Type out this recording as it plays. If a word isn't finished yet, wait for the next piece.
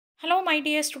Hello, my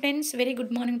dear students. Very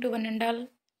good morning to one and all.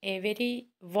 A very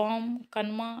warm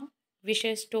Kanma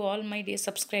wishes to all my dear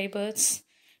subscribers.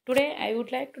 Today, I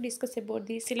would like to discuss about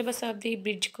the syllabus of the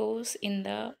bridge course in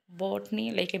the botany,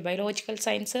 like a biological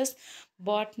sciences,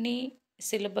 botany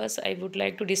syllabus. I would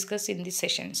like to discuss in this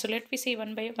session. So let me see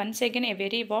one by once again a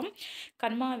very warm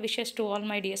Kanma wishes to all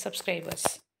my dear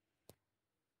subscribers.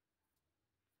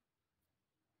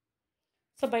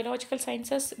 So biological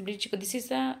sciences bridge. This is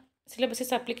the syllabus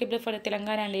is applicable for the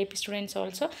Telangana and AP students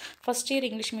also. First year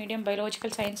English medium biological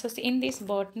sciences in this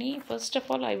botany. First of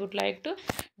all, I would like to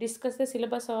discuss the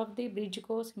syllabus of the bridge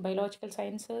course biological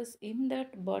sciences in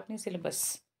that botany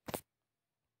syllabus.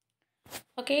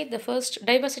 Okay, the first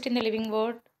diversity in the living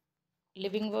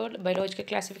world, biological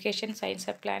classification, science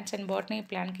of plants and botany,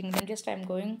 plant kingdom.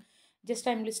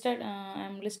 I'm listed.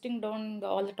 I'm listing down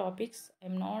all the topics.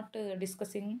 I'm not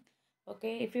discussing.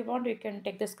 Okay, if you want, you can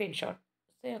take the screenshot.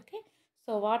 Say okay.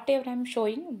 So whatever I'm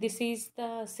showing, this is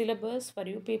the syllabus for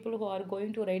you people who are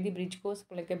going to write the bridge course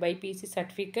like a by PC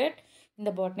certificate in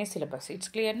the botany syllabus. It's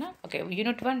clear now. Okay,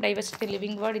 unit one diversity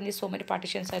living world in this so many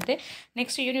partitions are there.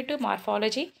 Next unit two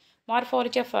morphology.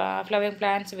 Morphology of flowering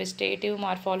plants, vegetative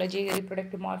morphology,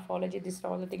 reproductive morphology, these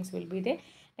all the things will be there.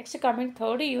 Next coming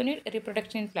third unit,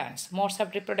 reproduction in plants, modes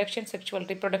of reproduction, sexual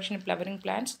reproduction in flowering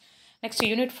plants. Next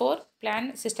unit 4,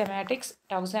 plant systematics,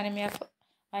 taxonomy of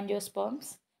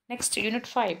angiosperms. Next unit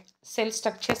 5, cell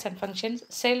structures and functions,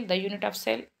 cell, the unit of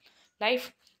cell,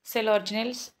 life, cell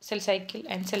organelles, cell cycle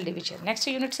and cell division. Next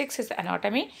unit 6 is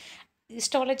anatomy,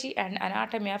 histology and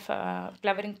anatomy of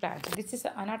flowering plants. This is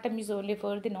anatomy is only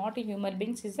for the not human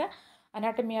beings, is the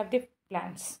anatomy of the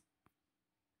plants.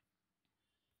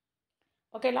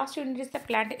 Okay, last unit is the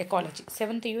plant ecology.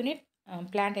 Seventh unit,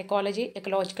 plant ecology,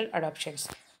 ecological adoptions.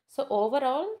 So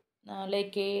overall,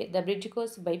 the bridge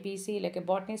course by PC, like a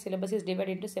botany syllabus is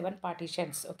divided into 7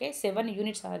 partitions. Okay, 7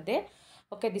 units are there.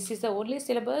 Okay, this is the only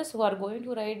syllabus who are going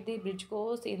to write the bridge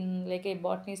course in like a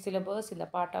botany syllabus in the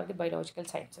part of the biological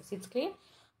sciences. It's clear?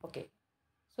 Okay.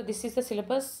 So this is the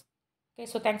syllabus. Okay,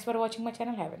 so thanks for watching my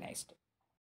channel. Have a nice day.